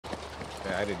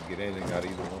Yeah, I didn't get anything out of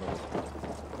either one of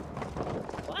them.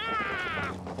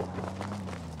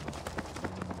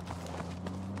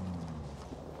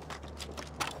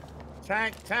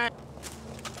 Tank, tank.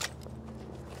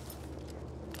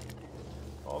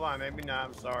 Hold on, maybe not.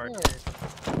 I'm sorry.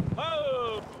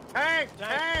 Oh! Tank,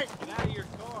 tank! Get out of your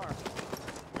car.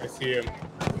 I see him.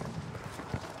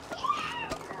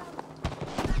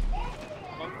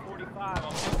 145.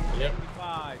 I'm Yep.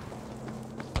 145.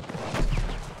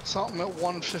 Something at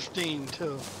 115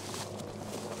 too.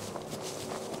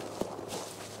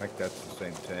 I think that's the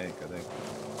same tank, I think.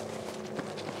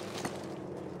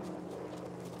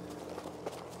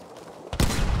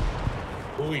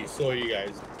 Oh, he saw you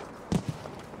guys.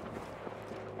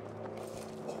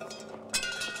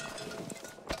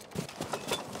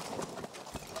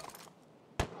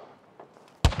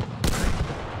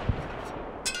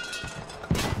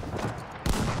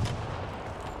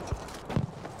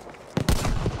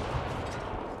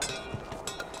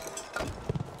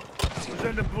 Who's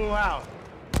in the blue house?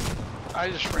 I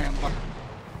just ran by.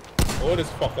 Oh, this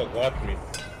fucker got me.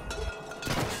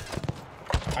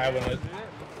 I have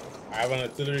an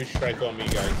artillery strike on me,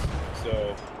 guys.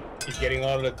 So he's getting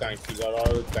all of the tanks. He got all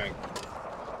of the tank.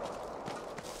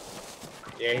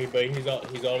 Yeah, but he's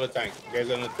all the tank. There's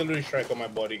an artillery strike on my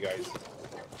body, guys.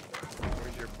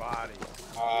 Where's your body?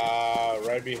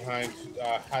 Right behind.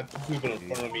 Had two people in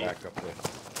front of me. Back up there.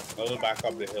 A little back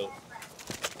up the hill.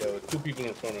 There were two people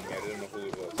in front of me. I didn't know who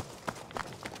it was.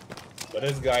 But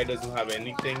this guy doesn't have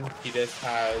anything. He just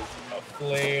has a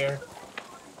flare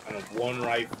and one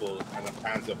rifle and a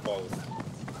Panzer Pulse.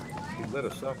 He lit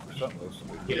us up or something.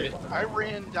 I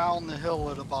ran down the hill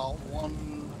at about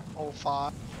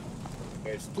 105.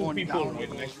 There's two Going people down right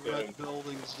those next to red him.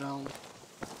 buildings down.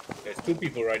 There's two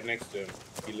people right next to him.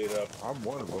 He lit up. I'm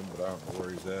one of them, but I don't know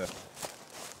where he's at.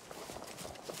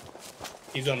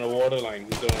 He's on the water line.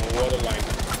 He's on the water line.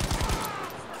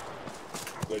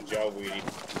 Good job, Weedy.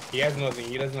 He has nothing.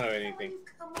 He doesn't have anything.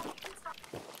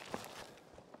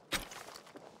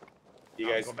 You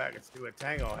guys, Go back and see what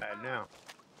Tango had now.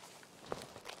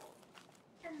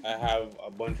 I have a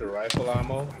bunch of rifle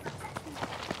ammo.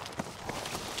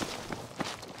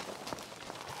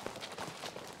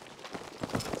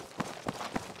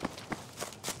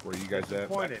 Where you guys at?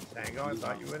 Disappointed, Tango. I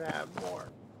thought you would have more.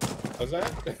 What's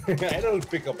that? I don't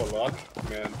pick up a lot,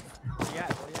 man. Yeah,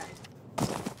 where you at?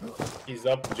 He's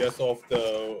up just off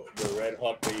the red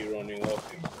hot that you're running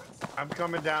off. I'm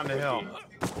coming down the hill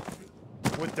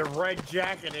with the red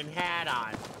jacket and hat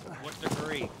on. What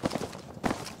degree?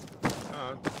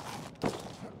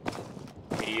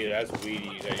 Yeah, that's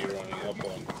Weedy that you're running up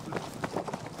on.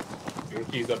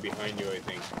 Rookie's up behind you, I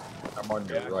think. I'm on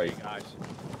your right. Guys,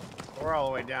 We're all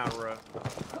the way down, Rook.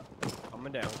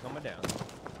 coming down, coming down.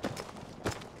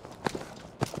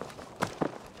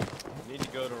 Need to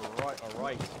go to right,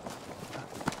 right.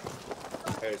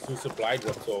 There's two supply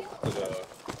drops off to the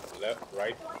left,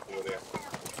 right, over there.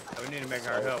 We need to make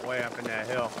our way up in that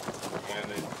hill.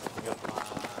 And then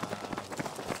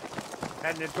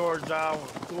Heading towards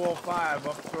 205,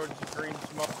 up towards the green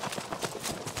smoke.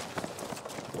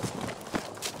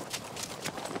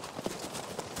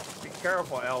 Be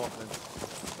careful, elephants.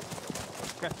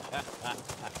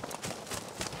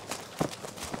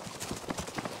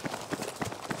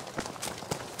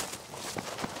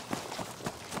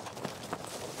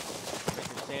 Make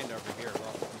your stand over here.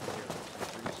 Over here.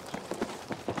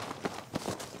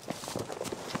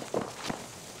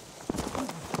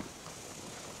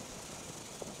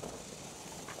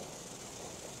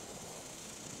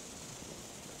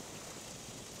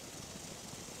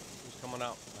 Who's coming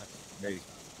out? Hey,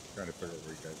 trying to figure out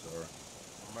where you guys are.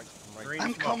 Green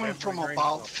I'm smoke, coming every from green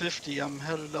about smoke. 50. I'm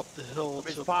headed up the hill.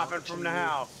 It's to popping about from the 2.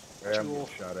 house. Hey, I'm Jewel.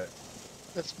 getting shot at.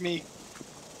 That's me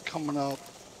coming up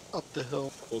the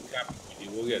hill. we'll cap it,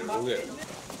 Weedy. We'll get it. We'll get it.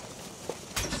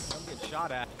 I'm getting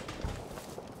shot at.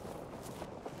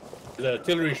 The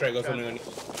artillery strike or something on it.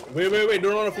 Wait,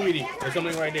 don't run off Weedy. There's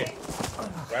something right there.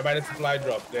 Right by the supply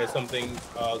drop. There's something,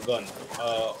 gun.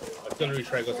 Artillery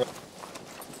strike or something.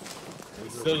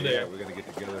 It's still there. We're gonna get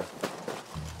together.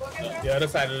 The other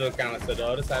side of the canister. The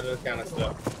other side of the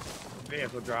canister.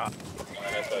 Vehicle drop.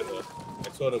 Alright, that's what I thought.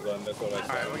 I saw the gun. That's what I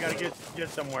saw. All right, we gotta get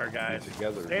somewhere, guys. Get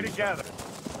together. Stay together.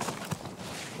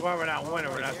 Well, we're not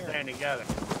winning. We're not staying together.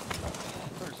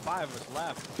 There's 5 of us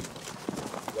left.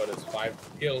 But it's 5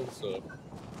 kills, so.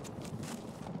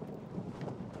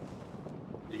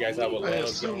 You guys have a lot I of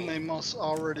assume ground. they must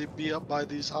already be up by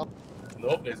these houses.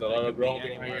 Nope, there's a lot of ground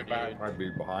behind your back. Might be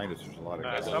behind us. There's a lot of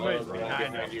guys. Somebody's Right behind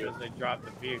us behind you. because they dropped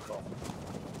the vehicle.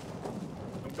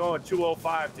 I'm going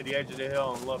 205 to the edge of the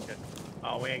hill and looking.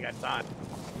 Oh, we ain't got time.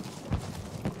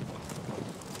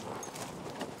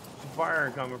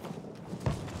 fire coming from.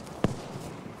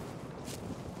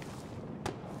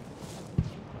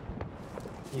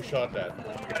 Who shot that?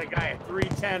 Got a guy at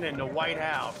 310 in the White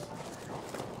House.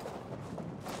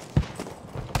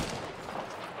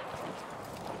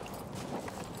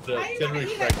 The artillery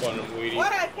strike on him, Weedy.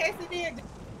 What a quesadilla.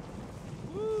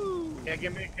 Woo! Yeah,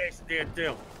 give me a quesadilla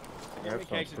too. Yeah, that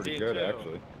sounds pretty good,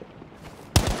 actually.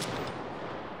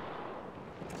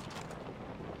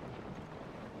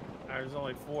 There's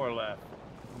only 4 left.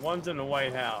 One's in the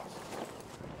White House.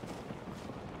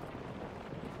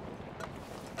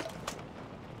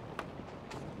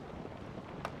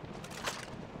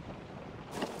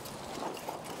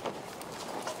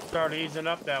 Start easing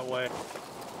up that way.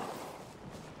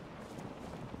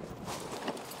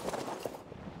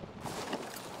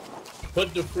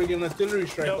 Put the friggin' artillery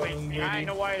strike Still on him, behind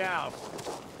the Weedy. White House.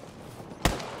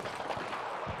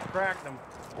 Cracked him.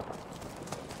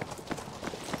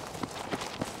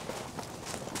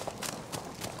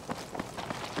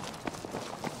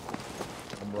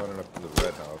 I'm running up to the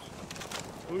red house.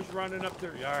 Who's running up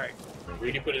there? All right.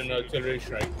 Weedy put in an artillery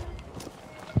strike.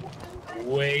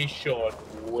 Way short,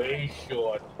 way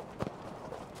short.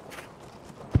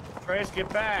 Trace, get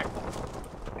back.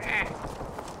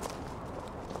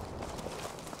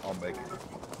 I'll make it.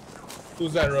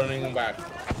 Who's that running back?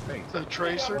 Hey, The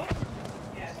tracer.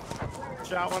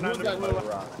 Shot one Who's under that? the by the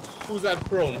rocks. Who's that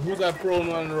prone? Who's that prone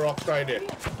on the rocks right there?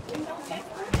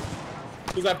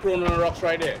 Who's that prone on the rocks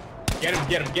right there? Get him,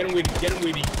 get him, get him, Weedy, get him,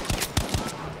 Weedy.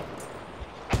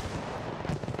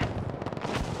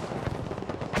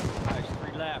 There's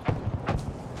 3 left.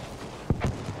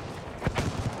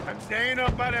 I'm staying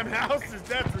up by them houses.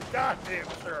 That's for goddamn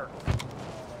sure.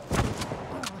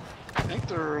 I think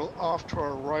they're off to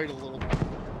our right a little bit.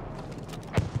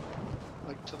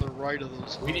 Like to the right of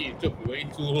those. Weedy, it took way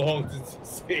too long to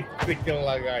say the kill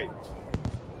that guy.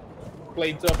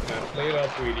 Play tough, man. Play it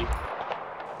up, Weedy.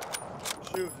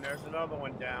 Shooting. There's another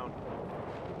one down.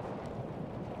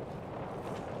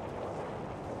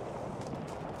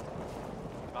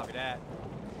 Copy that.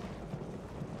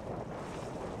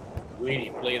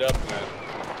 Weedy, play it up, man.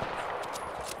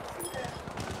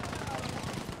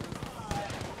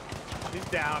 He's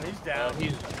down. He's down.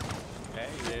 He's Okay,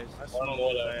 it is. That's one not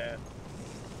more bad.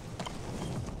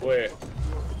 where?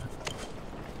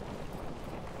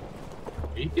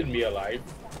 He can be alive.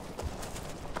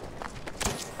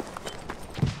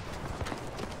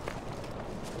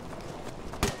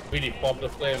 Weedy, pop the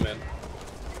flame, man.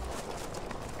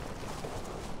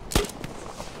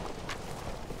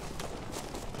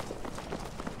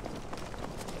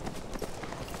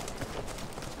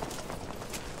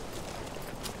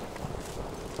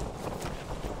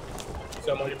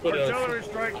 Somebody put a Artillery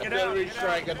strike. Get out. artillery Get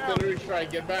strike, out, get out. artillery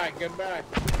strike, get back, get back.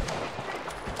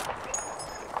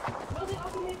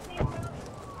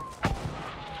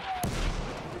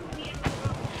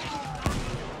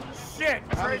 Shit.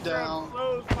 I'm Tracer, down. I'm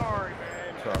so sorry,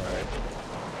 man. It's alright.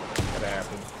 That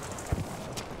happens.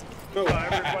 Oh,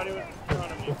 everybody was in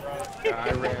front of me, bro.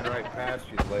 I ran right past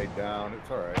you, laid down.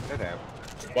 It's alright. That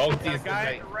happens. Bounties That guy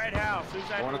tonight. at the red house.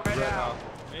 Who's at One the at the red red house?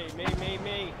 house.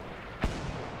 Me.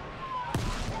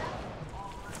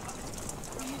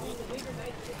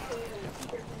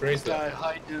 Trace Guy that.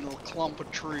 hiding in a clump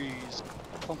of trees,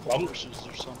 clump of Bump. bushes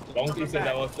or something. Bounty said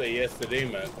that was for yesterday,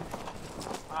 man.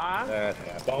 Huh? That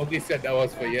happens. Bounty said that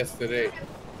was for yesterday.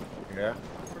 Yeah?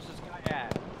 Where's this guy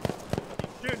at?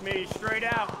 Shoot me straight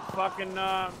out. Fucking,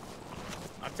 I'll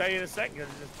tell you in a second because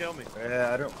it just killed me.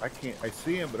 Yeah, I can't, I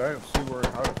see him, but I don't see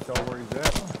how to tell where he's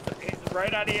at. He's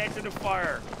right on the edge of the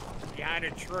fire. Behind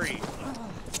a tree.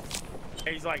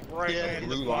 He's like right Yeah, in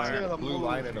blue the line. fire. Blue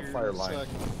line and a fire line.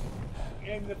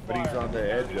 In the But he's fire. on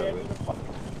the edge of it.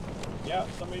 Yeah,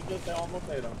 somebody just almost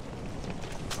hit him.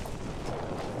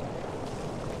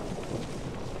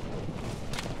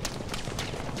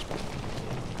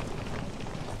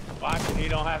 Watch it, he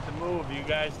don't have to move, you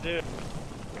guys do.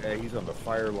 Yeah, he's on the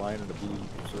fire line in the blue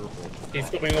circle. He's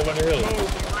coming over the hill. Move,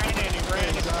 he ran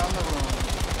in. He's on the run.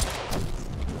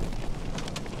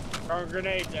 Throwing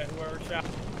grenades at whoever shot.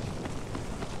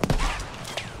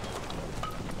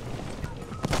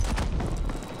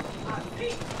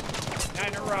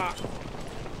 Behind a rock.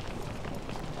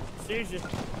 Sees you.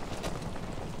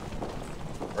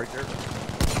 Right there.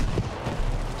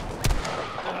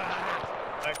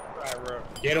 Nice try,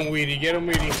 Rook. Get him, Weedy. Get him,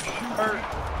 Weedy. Hurt.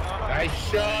 Nice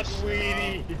shot,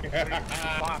 Weedy.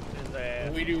 Popped his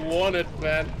ass. Weedy won it,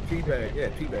 man. Teabag, yeah,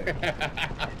 teabag.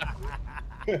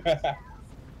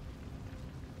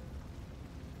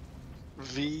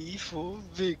 V for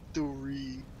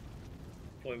victory.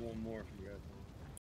 Play one more.